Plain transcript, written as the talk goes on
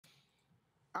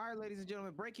All right, ladies and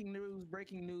gentlemen, breaking news,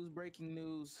 breaking news, breaking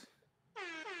news.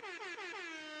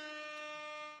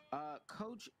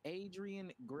 Coach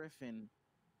Adrian Griffin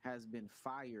has been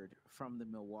fired from the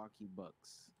Milwaukee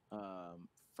Bucks.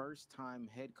 First time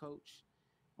head coach.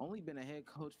 Only been a head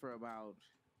coach for about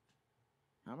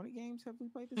how many games have we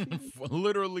played this season?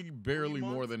 Literally Three barely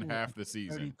more months. than Yeah, half the 30,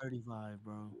 season. 35,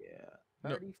 bro. Yeah, No,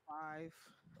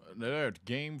 35.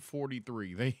 game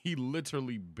 43. He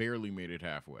literally barely made it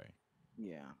halfway.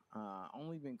 Yeah,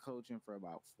 only been coaching for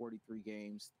about 43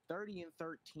 games. 30 and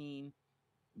 13.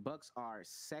 Bucks are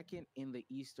second in the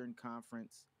Eastern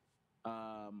Conference.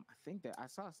 I think that I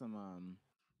saw some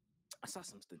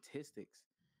statistics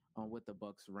on what the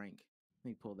Bucks rank. Let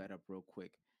me pull that up real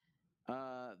quick.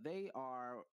 They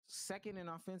are second in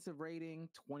offensive rating,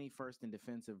 21st in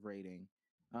defensive rating.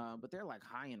 But they're like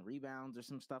high in rebounds or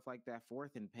some stuff like that,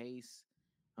 fourth in pace.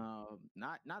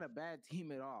 Not a bad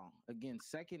team at all. Again,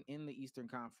 second in the Eastern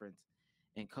Conference,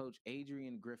 and Coach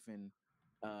Adrian Griffin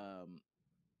um,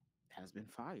 has been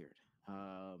fired.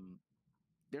 Um,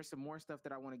 there's some more stuff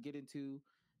that I want to get into,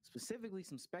 specifically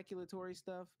some speculatory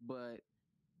stuff. But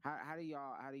how do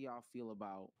y'all feel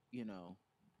about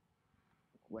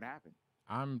what happened?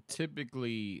 I'm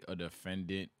typically a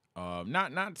defendant. Not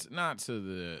to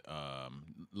the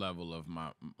level of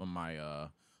my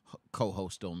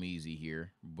co-host Omizi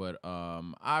here, but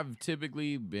I've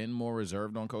typically been more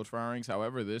reserved on coach firings.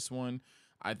 However, this one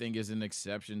I think is an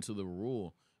exception to the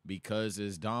rule because,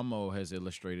 as Damo has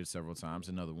illustrated several times,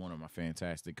 another one of my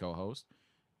fantastic co-hosts,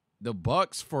 the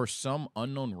Bucks for some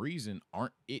unknown reason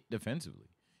aren't it defensively,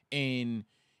 and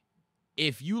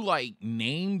if you like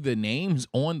name the names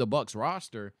on the Bucks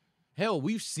roster, hell,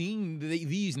 we've seen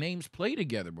these names play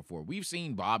together before. We've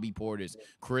seen Bobby Portis,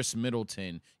 Chris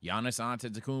Middleton, Giannis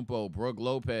Antetokounmpo, Brooke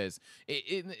Lopez,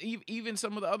 even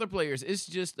some of the other players. It's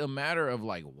just a matter of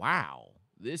like, wow,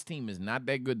 this team is not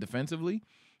that good defensively.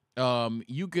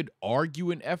 You could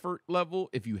argue an effort level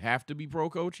if you have to be pro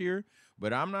coach here,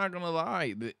 but I'm not gonna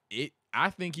lie. I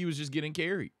think he was just getting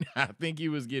carried. I think he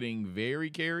was getting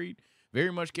very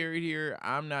much carried here.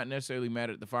 I'm not necessarily mad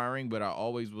at the firing, but I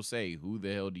always will say, who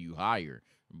the hell do you hire?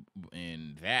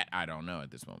 And that I don't know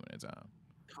at this moment in time.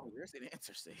 Oh, there's an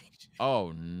answer, Sage.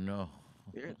 Oh no.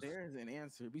 There's an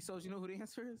answer. Besides, you know who the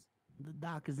answer is? The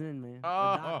doc is in, man. The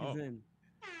doc is Oh, in.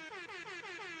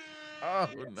 oh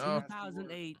Yes, no. nasty word.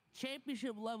 2008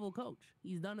 championship level coach.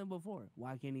 He's done it before.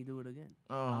 Why can't he do it again?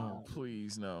 Oh, Um,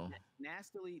 please no.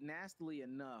 nastily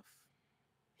enough,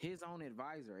 his own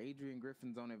advisor, Adrian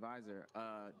Griffin's own advisor,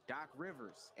 Doc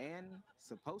Rivers, and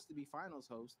supposed to be finals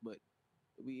host, but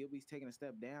he'll be taking a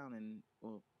step down and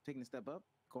well, taking a step up,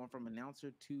 going from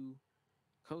announcer to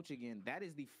coach again. That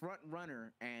is the front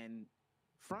runner, and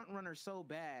front runner so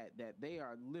bad that they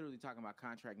are literally talking about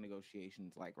contract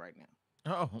negotiations like right now.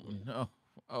 Oh Yeah, no.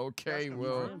 That's Okay, he's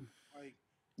well, confirmed. him. Like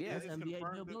Yeah. That's it's NBA Bill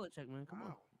confirmed that. Belichick, man. Come on.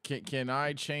 Wow. can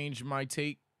I change my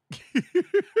take?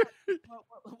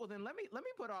 Well, then let me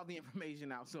put all the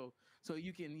information out so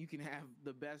you can have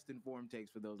the best informed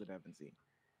takes for those that haven't seen.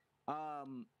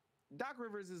 Um, Doc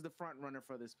Rivers is the front runner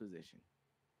for this position.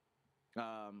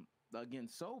 Again,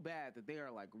 so bad that they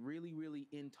are like really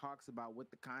in talks about what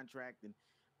the contract and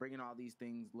bringing all these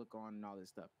things look on and all this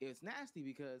stuff. It's nasty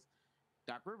because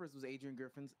Doc Rivers was Adrian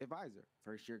Griffin's advisor,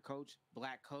 first year coach,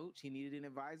 black coach. He needed an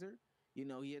advisor. He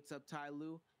hits up Ty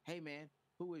Lue. Hey man,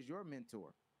 who is your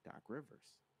mentor? Doc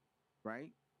Rivers, right?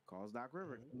 Calls Doc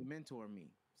Rivers. Mhm. You mentor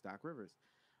me. It's Doc Rivers.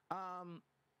 Um,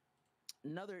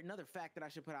 another fact that I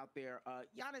should put out there: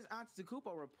 Giannis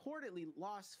Antetokounmpo reportedly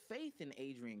lost faith in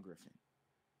Adrian Griffin.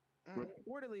 Mm.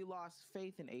 Reportedly lost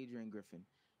faith in Adrian Griffin.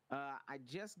 I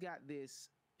just got this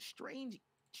strange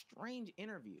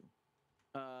interview.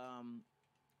 Um,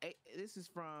 this is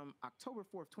from October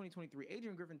 4th, 2023.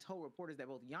 Adrian Griffin told reporters that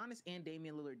both Giannis and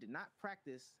Damian Lillard did not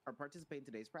practice or participate in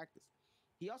today's practice.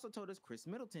 He also told us Chris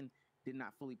Middleton did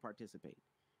not fully participate.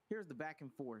 Here's the back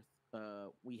and forth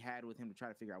we had with him to try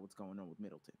to figure out what's going on with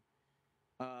Middleton.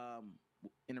 Um,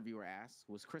 Interviewer asks,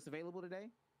 "Was Chris available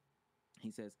today?" He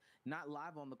says, "Not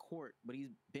live on the court, but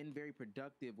he's been very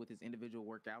productive with his individual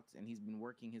workouts and he's been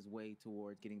working his way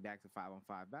towards getting back to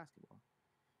 5-on-5 basketball."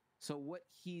 So what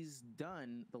he's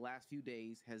done the last few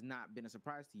days has not been a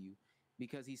surprise to you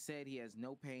because he said he has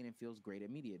no pain and feels great at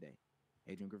media day.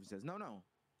 Adrian Griffin says, "No,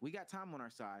 we got time on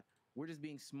our side. We're just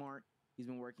being smart. He's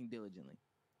been working diligently."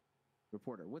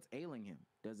 Reporter, "What's ailing him?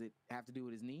 Does it have to do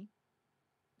with his knee?"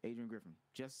 Adrian Griffin,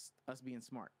 "Just us being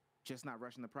smart, just not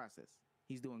rushing the process.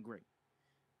 He's doing great."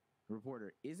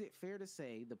 Reporter, "Is it fair to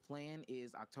say the plan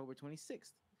is October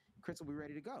 26th? Chris will be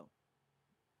ready to go."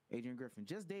 Adrian Griffin,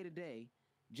 "Just day to day,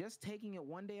 just taking it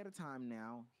one day at a time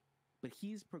now. but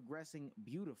he's progressing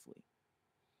beautifully.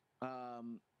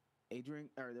 Adrian,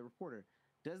 or the reporter,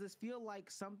 does this feel like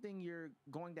something you're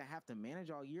going to have to manage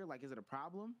all year? Like, is it a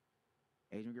problem?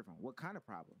 Adrian Griffin, what kind of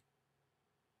problem?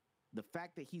 The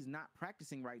fact that he's not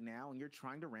practicing right now and you're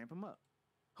trying to ramp him up.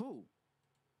 Who?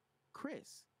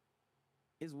 Chris.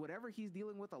 Is whatever he's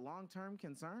dealing with a long-term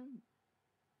concern?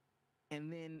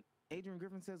 And then Adrian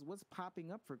Griffin says, what's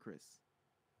popping up for Chris?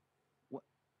 What?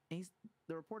 And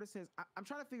the reporter says, I'm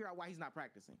trying to figure out why he's not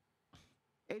practicing.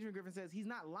 Adrian Griffin says he's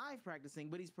not live practicing,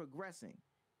 but he's progressing.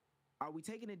 Are we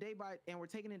taking it day by, and we're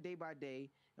taking it day by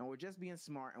day, and we're just being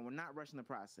smart, and we're not rushing the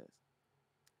process?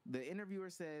 The interviewer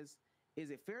says, is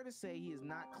it fair to say he is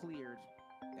not cleared?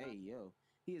 Hey, yo.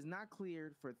 He is not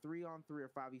cleared for 3-on-3 or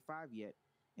 5v5 yet,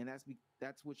 and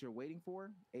that's what you're waiting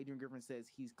for? Adrian Griffin says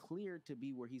he's cleared to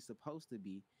be where he's supposed to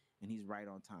be, and he's right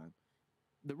on time.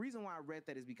 The reason why I read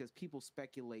that is because people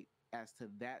speculate as to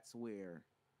that's where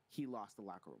he lost the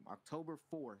locker room. October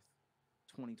 4th,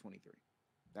 2023.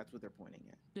 That's what they're pointing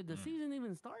at. Did the season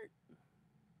even start?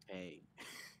 Hey.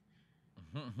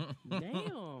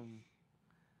 Damn.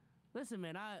 Listen,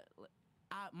 man,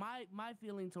 my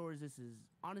feeling towards this is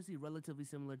honestly relatively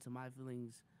similar to my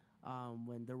feelings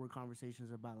when there were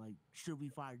conversations about, like, should we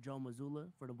fire Joe Mazzulla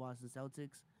for the Boston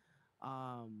Celtics?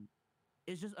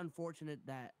 It's just unfortunate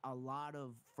that a lot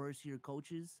of first-year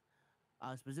coaches,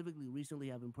 specifically recently,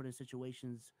 have been put in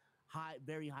situations,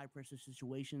 very high-pressure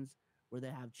situations where they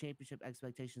have championship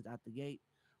expectations out the gate.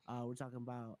 We're talking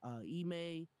about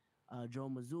Ime, Joe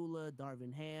Mazzulla,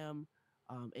 Darvin Ham,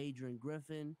 Adrian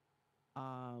Griffin.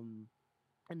 And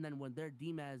then when they're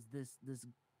deemed as this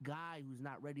guy who's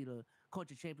not ready to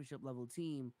coach a championship level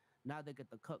team, now they get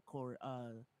the cord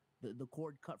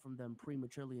cut from them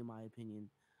prematurely, in my opinion.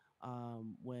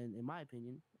 When, in my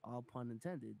opinion, all pun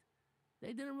intended,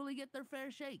 they didn't really get their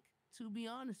fair shake, to be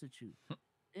honest with you.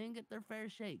 They didn't get their fair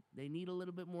shake. They need a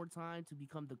little bit more time to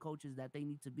become the coaches that they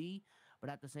need to be. But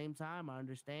at the same time, I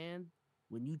understand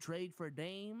when you trade for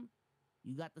Dame,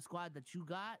 you got the squad that you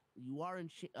got. You are in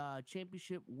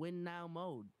championship win now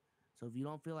mode. So if you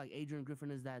don't feel like Adrian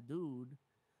Griffin is that dude,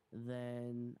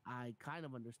 then I kind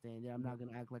of understand it. I'm not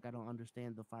gonna act like I don't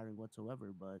understand the firing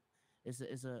whatsoever, but it's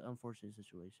an unfortunate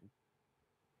situation.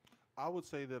 I would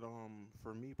say that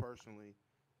for me personally,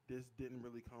 this didn't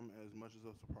really come as much as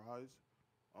a surprise.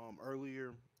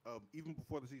 Earlier, even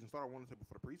before the season started, I want to say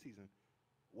before the preseason,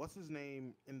 what's his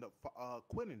name in the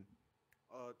Quinnen,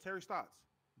 Terry Stotts,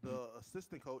 the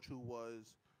assistant coach who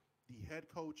was the head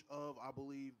coach of, I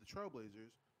believe, the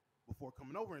Trailblazers before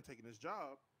coming over and taking his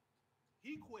job,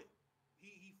 he quit.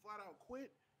 He flat out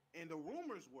quit, and the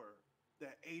rumors were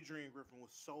that Adrian Griffin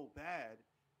was so bad,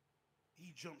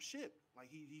 he jumped ship. Like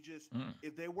he just,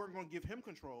 if they weren't going to give him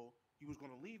control, he was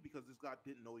going to leave because this guy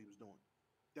didn't know what he was doing.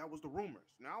 That was the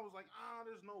rumors. Now I was like,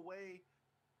 there's no way.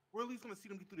 We're at least going to see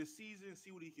him get through this season and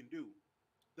see what he can do.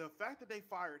 The fact that they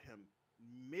fired him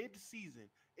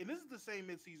mid-season, and this is the same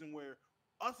mid-season where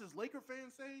us as Laker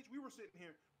fans, Sage, we were sitting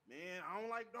here, man, I don't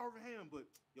like Darvin Ham, but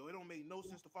it don't make no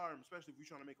sense to fire him, especially if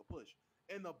you're trying to make a push.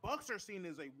 And the Bucks are seen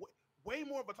as a way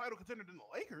more of a title contender than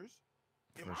the Lakers.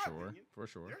 In my opinion, for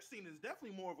sure. They're seen as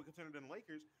definitely more of a contender than the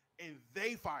Lakers, and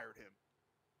they fired him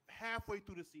halfway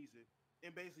through the season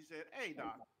and basically said, hey,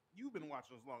 Doc, you've been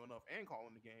watching us long enough and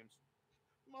calling the games.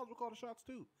 You might as well call the shots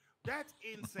too. That's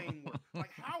insane work.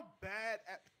 Like, how bad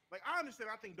like, I understand,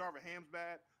 I think Darvin Ham's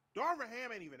bad. Darvin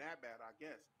Ham ain't even that bad, I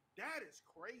guess. That is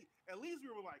crazy. At least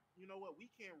we were like, you know what? We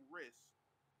can't risk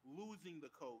losing the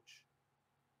coach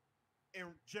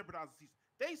and jeopardize the season.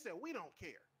 They said, we don't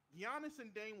care. Giannis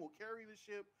and Dame will carry the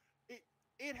ship.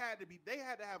 It had to be, they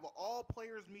had to have an all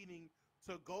players meeting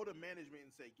to go to management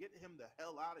and say, get him the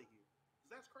hell out of here.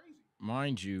 That's crazy.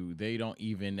 Mind you, they don't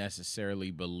even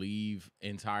necessarily believe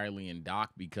entirely in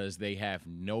Doc because they have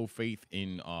no faith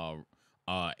in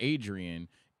Adrian.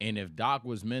 And if Doc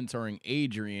was mentoring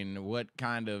Adrian, what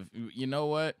kind of, you know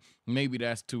what? Maybe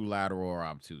that's too lateral or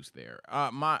obtuse there.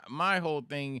 My whole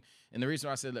thing, and the reason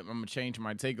I said that I'm going to change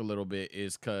my take a little bit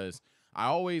is because I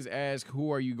always ask,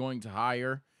 who are you going to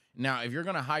hire? Now, if you're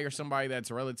going to hire somebody that's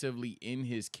relatively in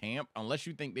his camp, unless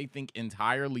you think they think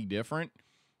entirely different,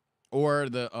 or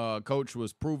the coach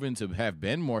was proven to have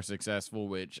been more successful,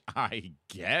 which I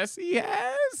guess he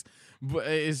has, but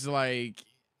it's like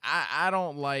I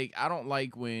don't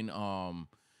like when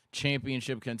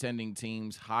championship contending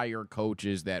teams hire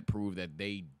coaches that prove that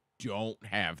they don't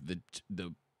have the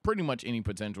pretty much any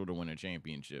potential to win a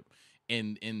championship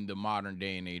in the modern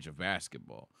day and age of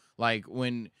basketball. Like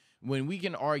when we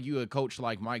can argue a coach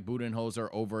like Mike Budenholzer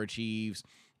overachieves,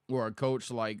 or a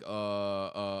coach like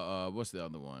what's the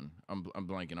other one? I'm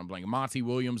blanking. Monty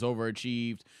Williams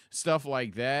overachieved, stuff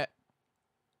like that.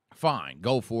 Fine,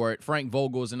 go for it. Frank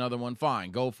Vogel is another one.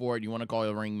 Fine, go for it. You want to call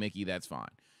it Ring Mickey? That's fine.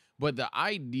 But the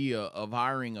idea of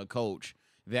hiring a coach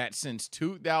that since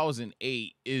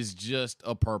 2008 is just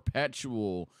a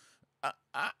perpetual.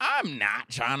 I'm not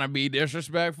trying to be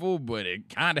disrespectful, but it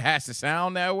kind of has to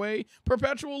sound that way.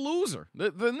 Perpetual loser.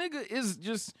 The nigga is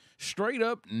just straight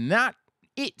up not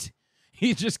it.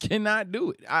 He just cannot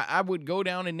do it. I would go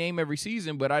down and name every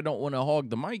season, but I don't want to hog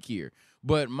the mic here.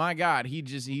 But my God,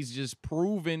 he's just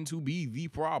proven to be the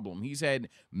problem. He's had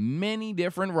many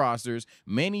different rosters,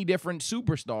 many different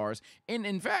superstars, and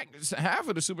in fact, half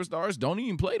of the superstars don't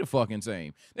even play the fucking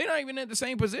same. They're not even at the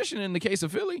same position in the case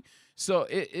of Philly. So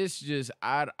it's just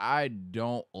I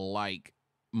don't like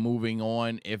moving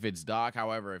on if it's Doc.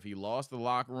 However, if he lost the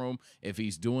locker room, if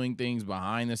he's doing things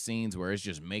behind the scenes where it's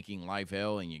just making life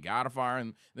hell and you gotta fire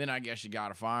him, then I guess you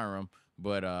gotta fire him.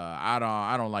 But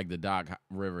I don't like the Doc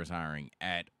Rivers hiring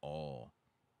at all.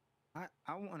 I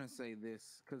want to say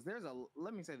this because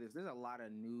let me say this. There's a lot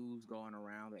of news going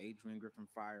around the Adrian Griffin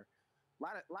fire. A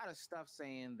lot of stuff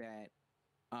saying that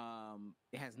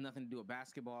it has nothing to do with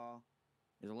basketball.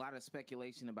 There's a lot of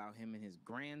speculation about him and his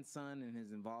grandson and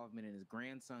his involvement in his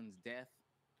grandson's death,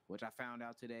 which I found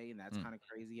out today, and that's kind of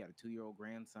crazy. He had a 2-year-old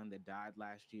grandson that died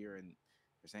last year, and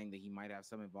they're saying that he might have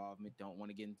some involvement. Don't want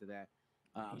to get into that.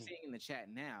 I'm seeing in the chat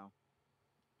now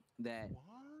that What?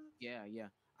 yeah.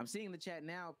 I'm seeing in the chat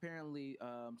now apparently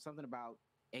something about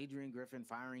Adrian Griffin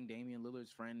firing Damian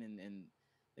Lillard's friend and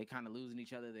they kind of losing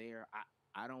each other there.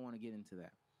 I don't want to get into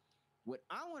that. What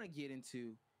I want to get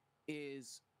into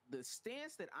is the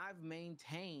stance that I've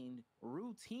maintained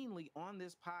routinely on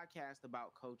this podcast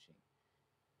about coaching.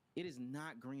 It is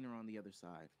not greener on the other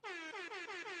side.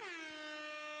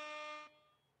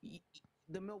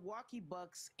 The Milwaukee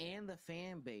Bucks and the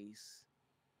fan base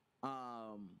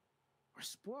are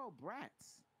spoiled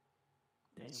brats.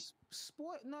 Damn.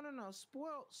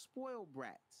 Spoiled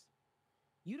brats.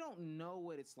 You don't know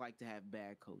what it's like to have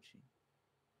bad coaching.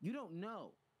 You don't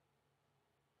know.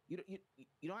 You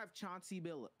don't have Chauncey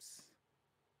Billups.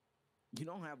 You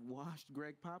don't have washed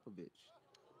Greg Popovich.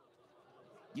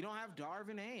 You don't have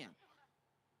Darvin Ham.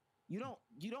 You don't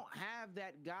have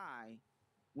that guy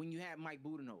when you have Mike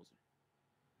Budenholzer.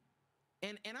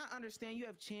 And I understand you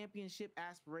have championship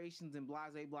aspirations and blah,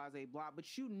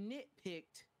 but you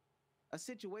nitpicked a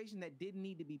situation that didn't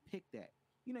need to be picked at.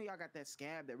 You know, y'all got that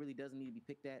scab that really doesn't need to be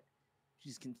picked at.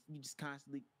 You just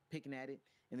constantly picking at it,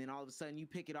 and then all of a sudden you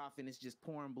pick it off and it's just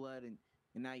pouring blood, and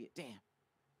now you damn.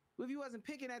 Well, if you wasn't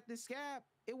picking at this scab,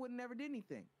 it would never did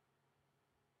anything.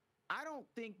 I don't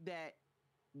think that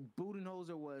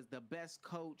Budenholzer was the best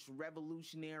coach,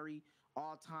 revolutionary,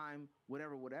 all-time,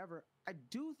 whatever. I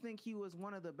do think he was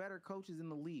one of the better coaches in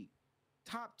the league.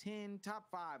 Top 10, top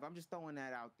 5. I'm just throwing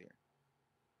that out there.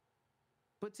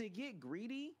 But to get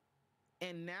greedy,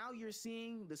 and now you're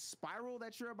seeing the spiral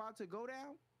that you're about to go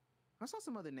down, I saw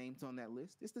some other names on that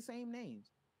list. It's the same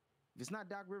names. If it's not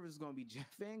Doc Rivers, it's going to be Jeff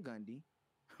Van Gundy,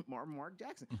 Mark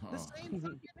Jackson. The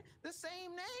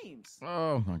same names.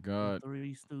 Oh, my God. The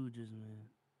Three Stooges, man.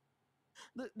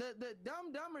 The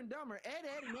Dumber and Dumber, Ed,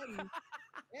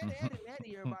 and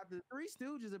Eddie are about the Three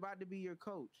Stooges about to be your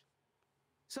coach.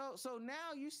 So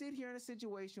now you sit here in a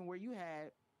situation where you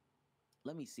had,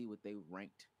 let me see what they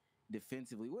ranked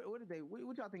defensively. What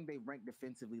y'all think they ranked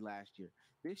defensively last year?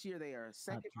 This year they are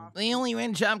second. They only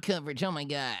ran jump coverage. Oh my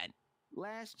God.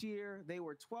 Last year they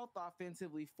were 12th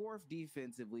offensively, 4th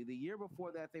defensively. The year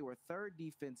before that they were third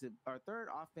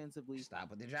offensively. Stop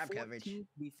with the drop coverage.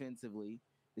 Defensively.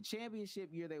 The championship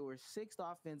year they were 6th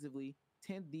offensively,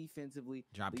 10th defensively.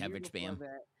 Drop coverage, bam.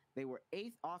 That, they were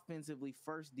 8th offensively,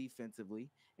 1st defensively,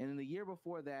 and then the year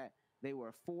before that they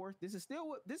were 4th. This is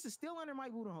still under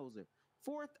Mike Budenholzer.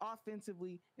 4th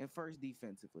offensively and 1st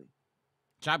defensively.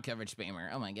 Drop coverage spammer.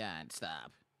 Oh my God,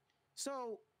 stop.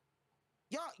 So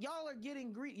y'all are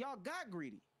getting greedy. Y'all got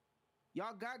greedy.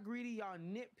 Y'all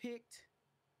nitpicked.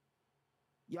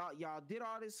 Y'all did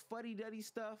all this fuddy-duddy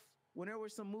stuff when there were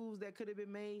some moves that could have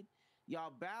been made.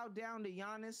 Y'all bowed down to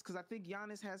Giannis because I think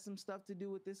Giannis has some stuff to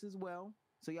do with this as well.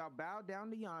 So y'all bowed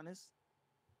down to Giannis,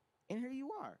 and here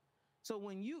you are. So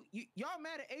when y'all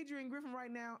mad at Adrian Griffin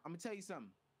right now, I'm gonna tell you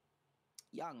something.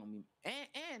 Y'all gonna be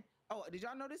and did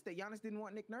y'all notice that Giannis didn't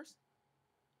want Nick Nurse?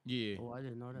 Yeah. Oh, I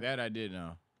didn't know that. That I did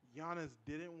know. Giannis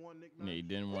didn't want Nick Nurse. Yeah, he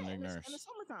didn't want Nick Nurse. In the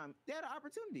summertime, they had an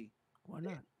opportunity. Why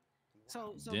not?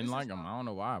 So didn't like him. I don't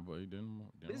know why, but he didn't.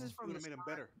 This is from He would have made him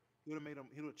better. He would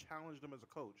have challenged him as a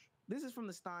coach. This is from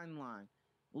the Stein line.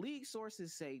 League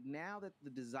sources say now that the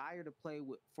desire to play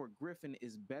for Griffin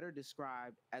is better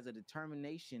described as a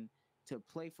determination to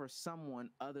play for someone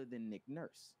other than Nick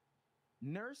Nurse.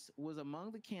 Nurse was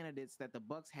among the candidates that the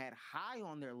Bucks had high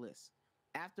on their list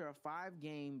after a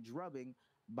 5-game drubbing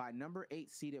by number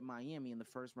 8 seeded Miami in the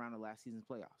first round of last season's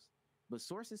playoffs. But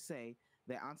sources say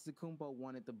that Antetokounmpo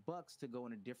wanted the Bucks to go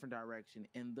in a different direction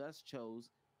and thus chose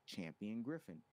champion Griffin.